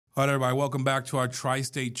All right, everybody, welcome back to our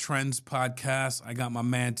Tri-State Trends podcast. I got my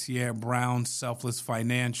man Tierre Browne, Selfless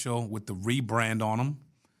Financial, with the rebrand on him,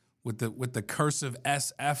 with the cursive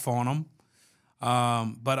SF on him.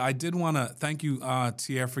 But I did want to thank you,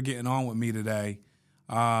 Tierre, for getting on with me today.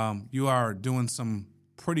 You are doing some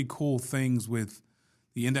pretty cool things with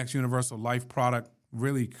the Index Universal Life product,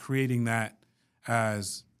 really creating that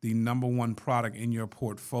as the number one product in your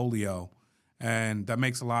portfolio. And that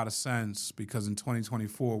makes a lot of sense because in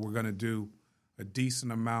 2024, we're going to do a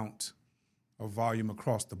decent amount of volume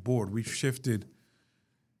across the board. We've shifted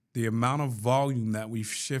the amount of volume that we've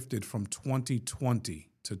shifted from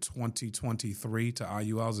 2020 to 2023 to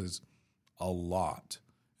IULs is a lot.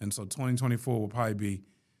 And so 2024 will probably be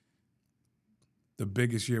the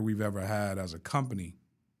biggest year we've ever had as a company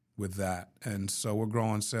with that. And so we're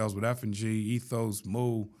growing sales with F&G, Ethos,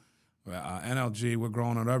 Moo, NLG, we're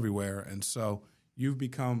growing it everywhere. And so you've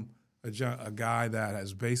become a guy that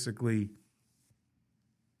has basically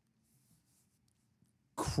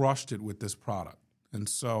crushed it with this product. And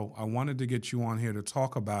so I wanted to get you on here to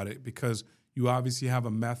talk about it because you obviously have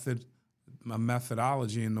a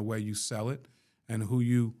methodology in the way you sell it and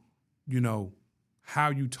who how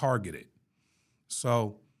you target it.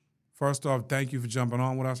 So first off, thank you for jumping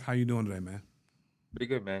on with us. How you doing today, man? Pretty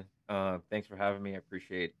good, man. Thanks for having me. I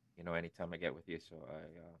appreciate, anytime I get with you. So I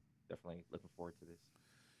definitely looking forward to this.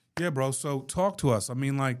 Yeah, bro. So talk to us. I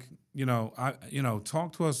mean,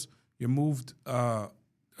 talk to us. You moved a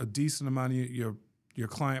decent amount of your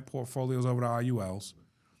client portfolios over to IULs.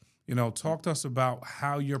 Talk to us about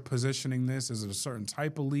how you're positioning this. Is it a certain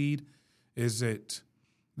type of lead? Is it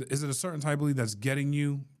a certain type of lead that's getting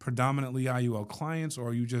you predominantly IUL clients, or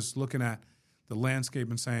are you just looking at the landscape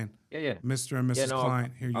and saying, Yeah. Mr. and Yeah, Mrs. no,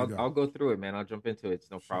 Client, here you I'll go? go through it, man. I'll jump into it. It's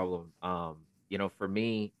no Sure. problem. For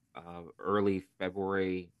me, early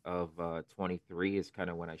February of 23 is kind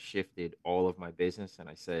of when I shifted all of my business and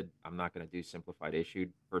I said I'm not going to do simplified issue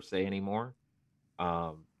per se anymore.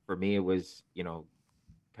 For me, it was,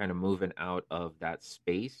 kind of moving out of that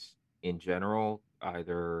space in general,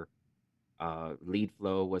 either lead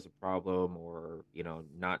flow was a problem or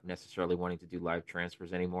not necessarily wanting to do live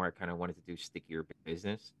transfers anymore. I kind of wanted to do stickier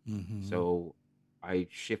business, Mm-hmm. so I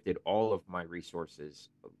shifted all of my resources,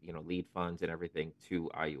 lead funds and everything, to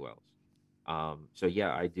IULs. So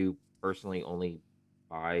yeah, I do personally only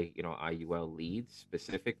buy IUL leads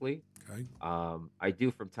specifically. Okay. I do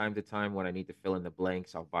from time to time when I need to fill in the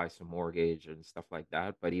blanks, I'll buy some mortgage and stuff like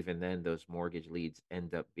that. But even then, those mortgage leads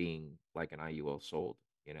end up being like an IUL sold,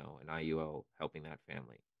 an IUL helping that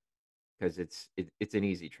family because it's an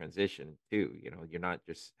easy transition too. You're not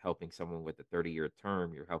just helping someone with a 30-year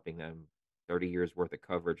term, you're helping them 30 years worth of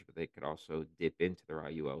coverage, but they could also dip into their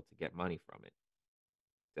IUL to get money from it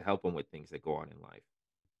to help them with things that go on in life.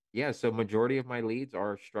 Yeah, so majority of my leads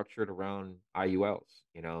are structured around IULs.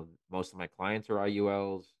 Most of my clients are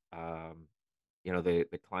IULs.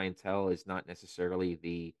 The clientele is not necessarily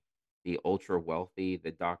the ultra wealthy,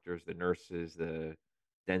 the doctors, the nurses, the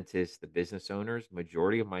dentists, the business owners.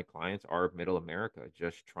 Majority of my clients are middle America,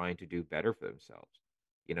 just trying to do better for themselves.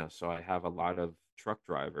 So I have a lot of truck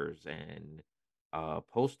drivers and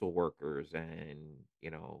postal workers and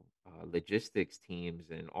logistics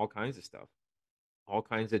teams and all kinds of stuff, all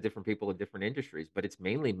kinds of different people in different industries, but it's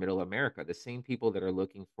mainly middle America. The same people that are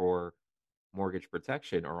looking for mortgage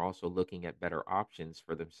protection are also looking at better options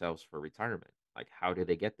for themselves for retirement. Like, how do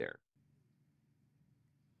they get there?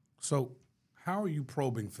 So how are you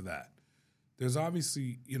probing for that? There's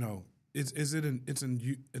obviously, it's an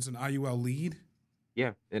IUL lead.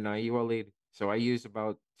 Yeah, an IUL lead. So I use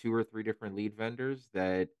about two or three different lead vendors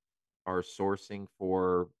that are sourcing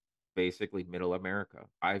for basically middle America.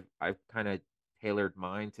 I've kind of tailored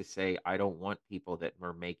mine to say I don't want people that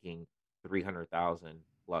are making 300,000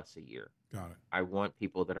 plus a year. Got it. I want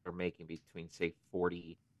people that are making between say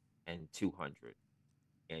 40 and 200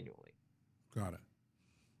 annually. Got it.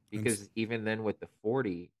 And Because even then with the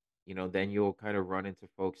 40, then you'll kind of run into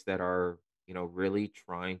folks that are, really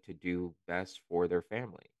trying to do best for their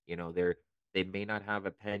family. They may not have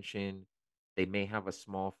a pension, they may have a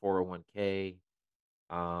small 401k,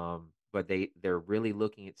 but they're really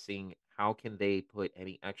looking at seeing how can they put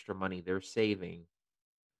any extra money they're saving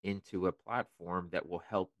into a platform that will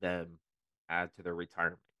help them add to their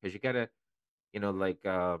retirement. Because you gotta, like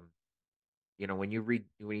when you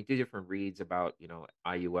do different reads about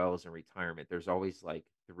IULs and retirement, there's always like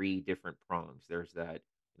three different prongs. There's that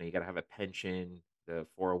you got to have a pension, the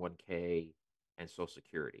 401k, and Social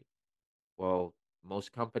Security. Well,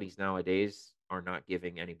 most companies nowadays are not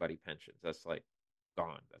giving anybody pensions. That's like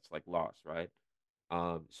gone. That's like lost, right?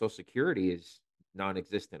 Social Security is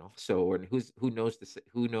non-existent also, and who knows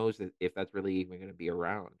who knows if that's really even going to be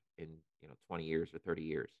around in 20 years or 30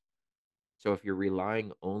 years. So if you're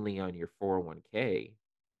relying only on your 401k,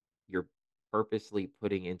 you're purposely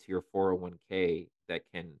putting into your 401k that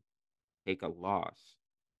can take a loss.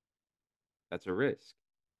 That's a risk.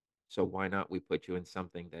 So why not we put you in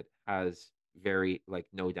something that has very like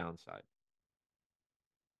no downside,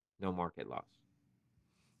 no market loss.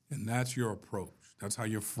 And that's your approach. That's how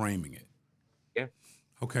you're framing it. Yeah.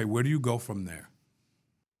 Okay, where do you go from there?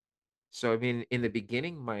 So I mean, in the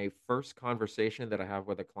beginning, my first conversation that I have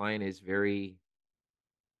with a client is very,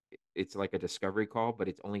 it's like a discovery call, but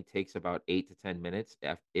it only takes about 8 to 10 minutes,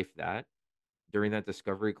 if that. During that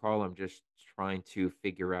discovery call, I'm just trying to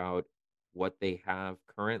figure out what they have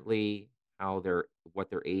currently, what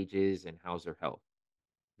their age is, and how's their health.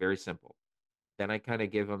 Very simple. Then I kind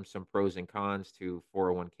of give them some pros and cons to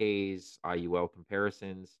 401ks, IUL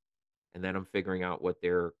comparisons, and then I'm figuring out what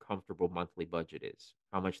their comfortable monthly budget is,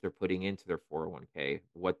 how much they're putting into their 401k,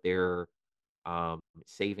 what their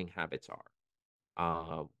saving habits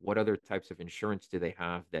are. What other types of insurance do they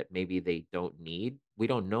have that maybe they don't need? We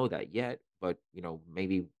don't know that yet, but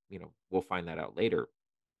maybe we'll find that out later.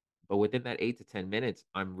 But within that 8 to 10 minutes,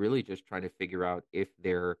 I'm really just trying to figure out if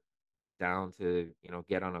they're down to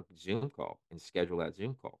get on a Zoom call and schedule that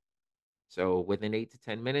Zoom call. So within 8 to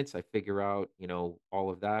 10 minutes, I figure out all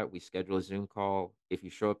of that. We schedule a Zoom call. If you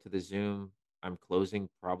show up to the Zoom, I'm closing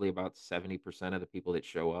probably about 70% of the people that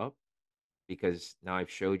show up, because now I've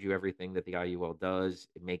showed you everything that the IUL does.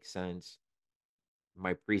 It makes sense.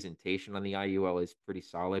 My presentation on the IUL is pretty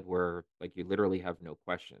solid, where like you literally have no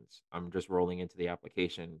questions. I'm just rolling into the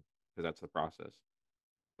application because that's the process.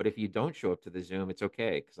 But if you don't show up to the Zoom, it's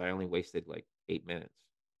okay because I only wasted like 8 minutes.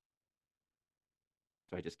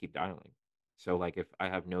 So I just keep dialing. So like if I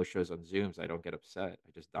have no shows on Zooms, I don't get upset.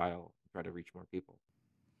 I just dial and try to reach more people.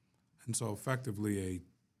 And so, effectively, a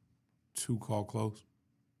two call close.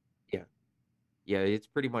 Yeah. Yeah, it's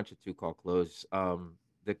pretty much a two call close.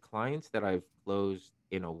 The clients that I've closed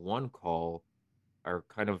in a one call are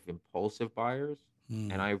kind of impulsive buyers.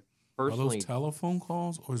 Hmm. And I Are those personally, telephone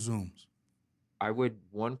calls or Zooms? I would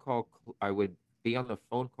one call, I would be on the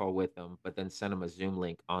phone call with them, but then send them a Zoom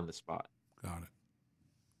link on the spot. Got it.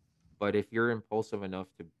 But if you're impulsive enough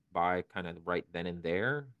to buy kind of right then and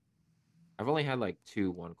there, I've only had like two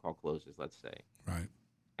one call closes, let's say. Right.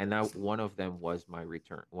 And that one of them was my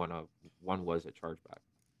return. One was a chargeback.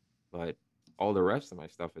 But all the rest of my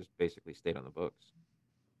stuff has basically stayed on the books.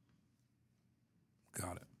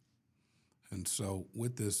 Got it. And so,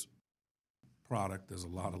 with this product, there's a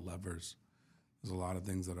lot of levers. There's a lot of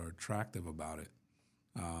things that are attractive about it.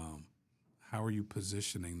 Um, how are you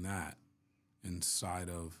positioning that inside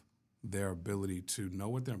of their ability to know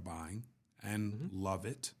what they're buying and Hmm. love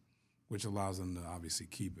it, which allows them to obviously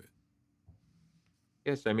keep it?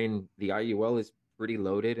 Yes, I mean the IUL is pretty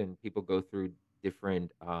loaded, and people go through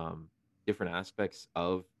different aspects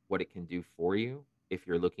of what it can do for you. If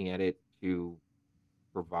you're looking at it to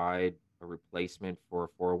provide a replacement for a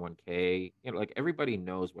 401k, like everybody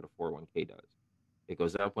knows what a 401k does. It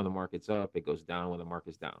goes up when the market's up. It goes down when the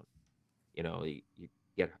market's down.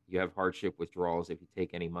 You have hardship withdrawals if you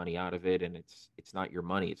take any money out of it, and it's not your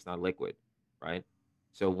money. It's not liquid, right?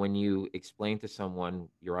 So when you explain to someone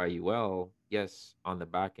your IUL, yes, on the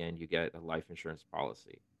back end you get a life insurance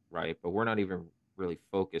policy, right? But we're not even really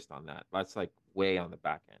focused on that. That's like way on the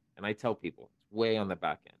back end. And I tell people it's way on the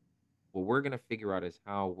back end. What we're going to figure out is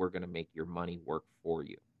how we're going to make your money work for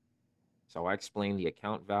you. So I explain the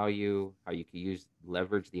account value, how you can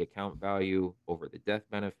leverage the account value over the death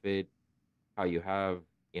benefit, how you have,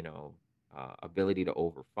 ability to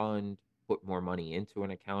overfund, put more money into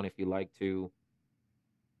an account if you like to,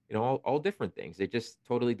 all different things. It just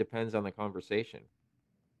totally depends on the conversation.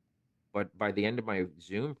 But by the end of my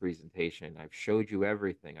Zoom presentation, I've showed you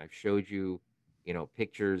everything. I've showed you,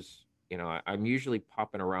 pictures. I'm usually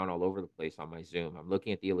popping around all over the place on my Zoom. I'm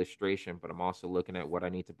looking at the illustration, but I'm also looking at what I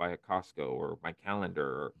need to buy at Costco or my calendar.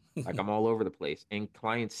 Or, like I'm all over the place. And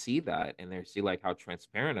clients see that and they see like how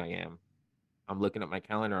transparent I am. I'm looking at my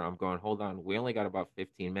calendar. I'm going, hold on, we only got about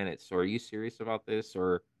 15 minutes. So are you serious about this?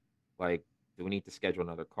 Or like, do we need to schedule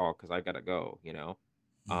another call? Because I got to go. Mm.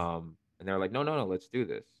 And they're like, no, no, no, let's do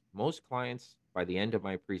this. Most clients by the end of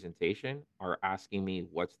my presentation are asking me,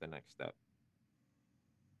 what's the next step?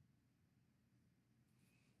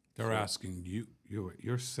 They're So asking you,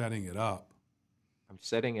 you're setting it up. I'm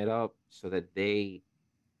setting it up so that they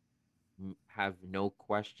have no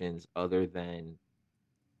questions other than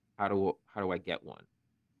how do I get one?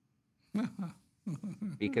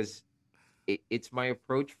 Because it's my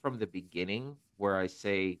approach from the beginning where I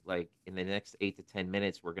say, like, in the next 8 to 10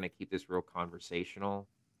 minutes, we're gonna keep this real conversational.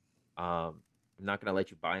 I'm not gonna let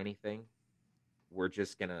you buy anything. We're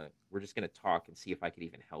just gonna talk and see if I could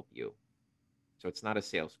even help you. So it's not a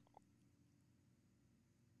sales call.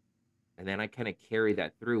 And then I kind of carry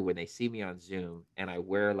that through when they see me on Zoom and I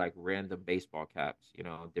wear like random baseball caps,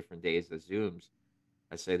 on different days of Zooms.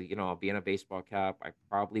 I said, I'll be in a baseball cap. I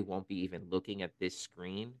probably won't be even looking at this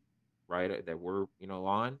screen, right, that we're,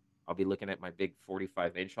 on. I'll be looking at my big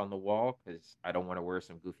 45-inch on the wall because I don't want to wear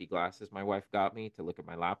some goofy glasses my wife got me to look at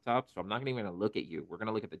my laptop. So I'm not even going to look at you. We're going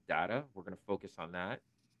to look at the data. We're going to focus on that.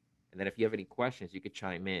 And then if you have any questions, you could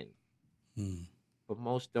chime in. Hmm. But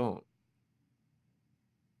most don't.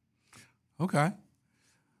 Okay.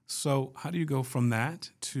 So how do you go from that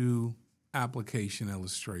to application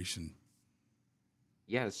illustration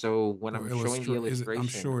Yeah. So when or I'm showing the illustrate? Is it? I'm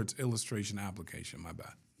illustration, sure it's illustration application. My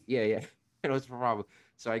bad. yeah, yeah. It's a problem.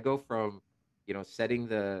 So I go from,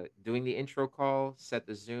 doing the intro call, set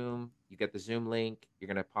the Zoom, you get the Zoom link, you're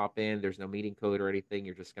gonna pop in, there's no meeting code or anything,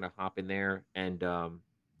 you're just gonna hop in there and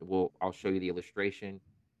I'll show you the illustration.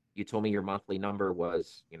 You told me your monthly number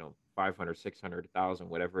was, 500, 600, 1,000,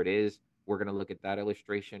 whatever it is. We're gonna look at that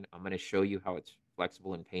illustration. I'm gonna show you how it's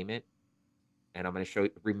flexible in payment. And I'm gonna show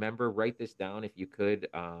you, remember, write this down if you could,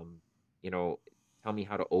 you know, tell me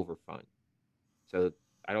how to overfund. So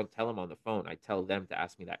I don't tell them on the phone. I tell them to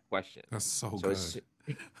ask me that question. That's so So good. as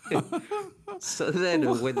so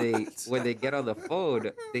then when they What? get on the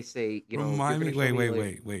phone, they say, you're Remind gonna me. show Wait, me wait, like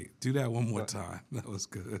wait, wait. Do that one more time. That was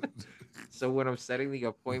good. so when I'm setting the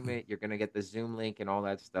appointment, you're gonna get the Zoom link and all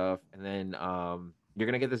that stuff, and then you're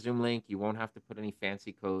gonna get the Zoom link. You won't have to put any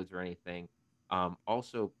fancy codes or anything.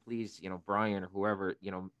 Also, please, Brian or whoever,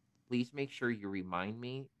 please make sure you remind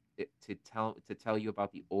me to tell you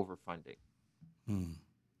about the overfunding Hmm.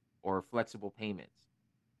 or flexible payments.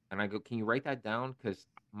 And I go, can you write that down? Because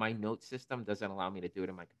my note system doesn't allow me to do it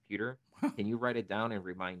in my computer. Can you write it down and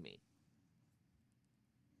remind me?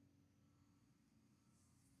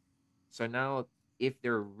 So now, if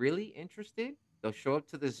they're really interested, they'll show up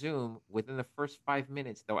to the Zoom. Within the first 5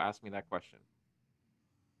 minutes, they'll ask me that question.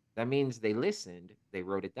 That means they listened, they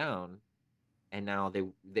wrote it down, and now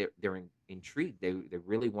they're intrigued. They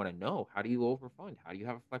really want to know, how do you overfund? How do you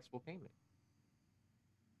have a flexible payment?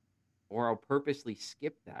 Or I'll purposely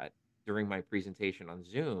skip that during my presentation on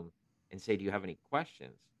Zoom and say, do you have any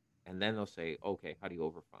questions? And then they'll say, okay, how do you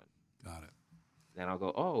overfund? Got it. Then I'll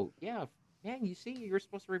go, oh yeah, man, you see, you're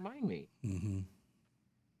supposed to remind me. Mm-hmm.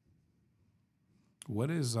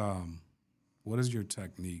 What is what is your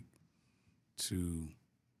technique to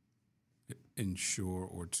ensure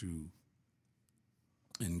or to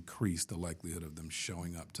increase the likelihood of them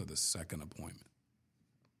showing up to the second appointment?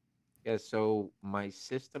 Yeah, so my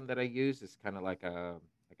system that I use is kind of like an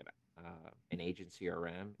agent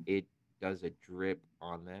CRM. It does a drip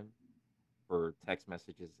on them for text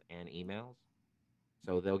messages and emails.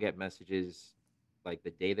 So they'll get messages like the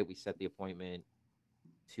day that we set the appointment,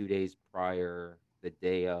 2 days prior, the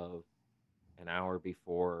day of, an hour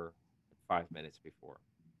before, 5 minutes before.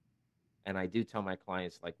 And I do tell my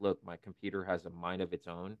clients, like, look, my computer has a mind of its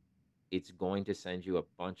own. It's going to send you a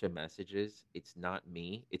bunch of messages. It's not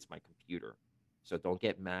me, it's my computer. So don't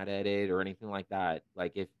get mad at it or anything like that.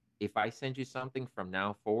 Like, if I send you something from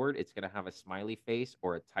now forward, it's going to have a smiley face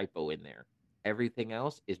or a typo in there. Everything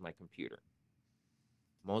else is my computer.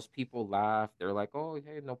 Most people laugh. They're like, "Oh,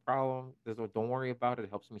 hey, no problem. Don't worry about it. It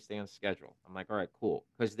helps me stay on schedule." I'm like, "All right, cool,"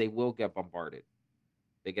 because they will get bombarded.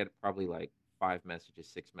 They get probably like 5 messages,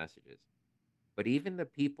 6 messages. But even the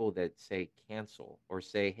people that say cancel or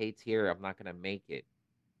say, "Hey, Tier, I'm not gonna make it.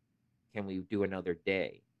 Can we do another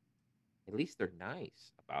day?" At least they're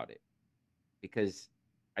nice about it because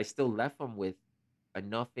I still left them with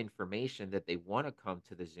enough information that they want to come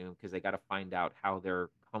to the Zoom because they got to find out how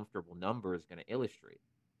their comfortable number is going to illustrate.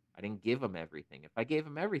 I didn't give them everything. If I gave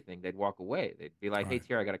them everything, they'd walk away. They'd be like, "Hey, Right.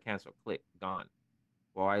 Tier, I got to cancel." Click, gone.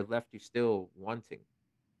 Well, I left you still wanting.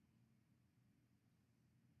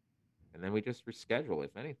 And then we just reschedule,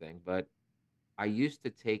 if anything. But I used to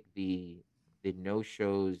take the no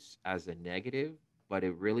shows as a negative, but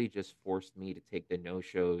it really just forced me to take the no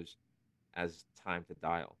shows as time to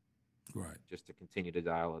dial, Right. just to continue to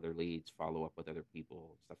dial other leads, follow up with other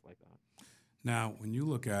people, stuff like that. Now, when you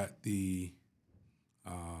look at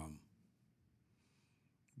um,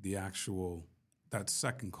 the actual that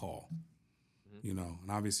second call, Mhm.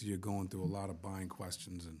 and obviously you're going through a lot of buying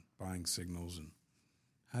questions and buying signals, and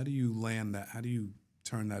how do you land that? How do you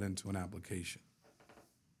turn that into an application?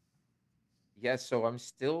 Yeah, so I'm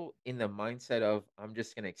still in the mindset of I'm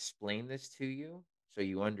just going to explain this to you so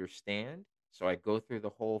you understand. So I go through the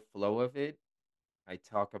whole flow of it. I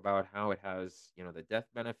talk about how it has, the death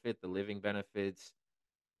benefit, the living benefits,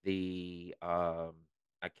 the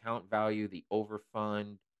account value, the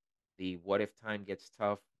overfund, the what if time gets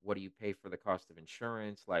tough, what do you pay for the cost of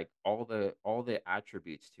insurance, like all the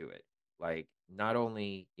attributes to it. Like not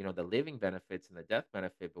only, the living benefits and the death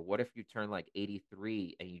benefit, but what if you turn like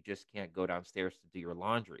 83 and you just can't go downstairs to do your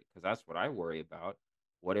laundry? Because that's what I worry about.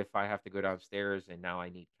 What if I have to go downstairs and now I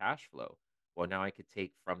need cash flow? Well, now I could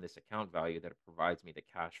take from this account value that it provides me the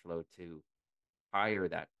cash flow to hire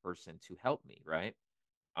that person to help me, right?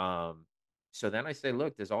 Um, so then I say,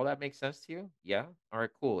 look, does all that make sense to you? Yeah. All right,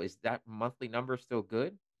 cool. Is that monthly number still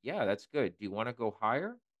good? Yeah, that's good. Do you want to go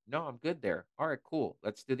higher? No, I'm good there. All right, cool.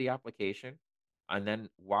 Let's do the application. And then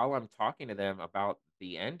while I'm talking to them about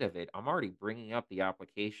the end of it, I'm already bringing up the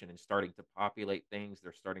application and starting to populate things.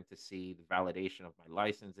 They're starting to see the validation of my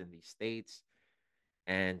license in these states,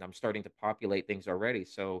 and I'm starting to populate things already.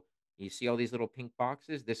 So you see all these little pink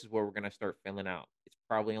boxes? This is where we're going to start filling out. It's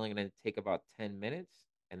probably only going to take about 10 minutes.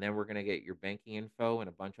 And then we're going to get your banking info and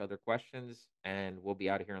a bunch of other questions. And we'll be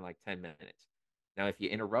out of here in like 10 minutes. Now, if you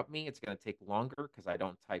interrupt me, it's going to take longer because I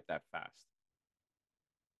don't type that fast.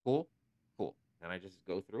 Cool? Cool. And I just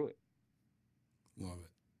go through it. Love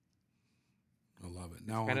it. I love it. It's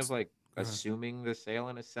Now kind on. of like Go ahead. assuming the sale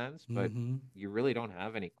in a sense, but Mm-hmm. you really don't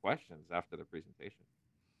have any questions after the presentation.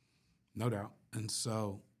 No doubt. And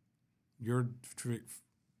so you're,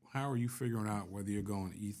 how are you figuring out whether you're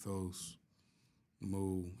going ethos,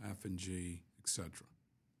 Moo, F&G, etc.?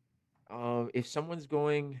 If someone's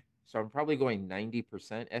going, so I'm probably going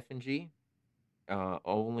 90% F and G.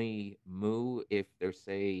 Only Moo if they're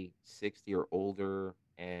say 60 or older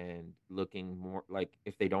and looking more like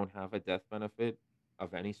if they don't have a death benefit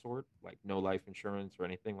of any sort, like no life insurance or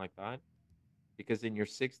anything like that. Because in your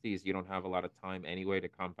 60s, you don't have a lot of time anyway to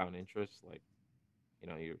compound interest. Like,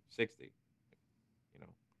 you're 60, you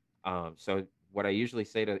know. So what I usually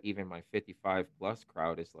say to even my 55 plus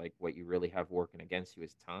crowd is like, what you really have working against you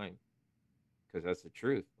is time, because that's the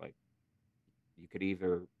truth. Like, you could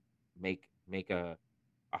either make a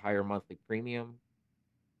higher monthly premium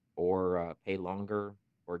or pay longer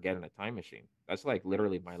or get in a time machine. That's like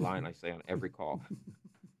literally my line I say on every call.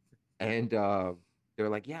 And they're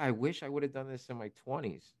like, yeah, I wish I would have done this in my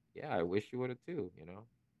 20s. Yeah, I wish you would have too.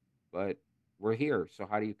 But we're here. So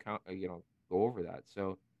how do you go over that?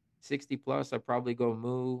 So 60 plus, I probably go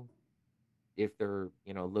Moo if they're,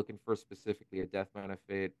 looking for specifically a death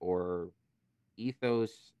benefit, or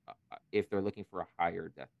ethos if they're looking for a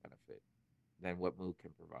higher death benefit than what Moo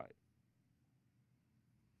can provide.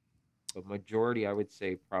 But majority, I would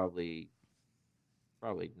say probably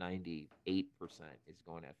 98% is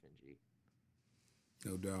going F and G.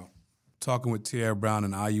 No doubt. Talking with Tierre Browne,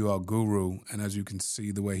 an IUL guru, and as you can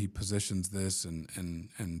see, the way he positions this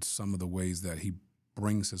and some of the ways that he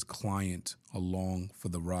brings his client along for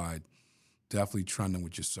the ride, definitely trending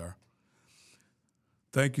with you, sir.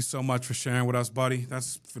 Thank you so much for sharing with us, buddy.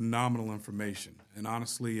 That's phenomenal information. And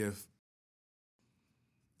honestly, if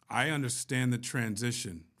I understand the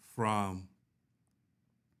transition from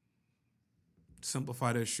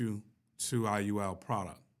simplified issue to IUL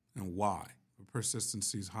product and why the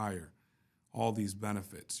persistency is higher, all these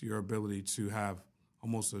benefits, your ability to have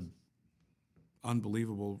almost an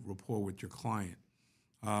unbelievable rapport with your client.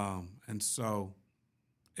 And so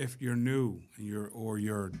if you're new and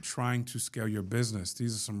you're trying to scale your business,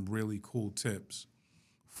 these are some really cool tips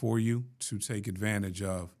for you to take advantage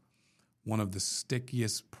of one of the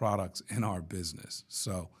stickiest products in our business.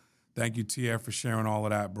 So thank you, Tierre, for sharing all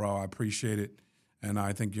of that, bro. I appreciate it. And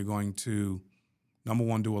I think you're going to, number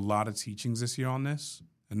one, do a lot of teachings this year on this.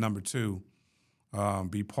 And number two,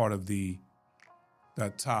 be part of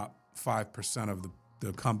that top 5% of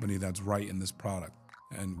the company that's right in this product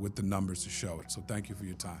and with the numbers to show it. So thank you for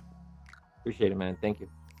your time. Appreciate it, man. Thank you.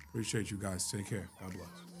 Appreciate you guys. Take care. God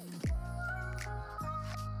bless.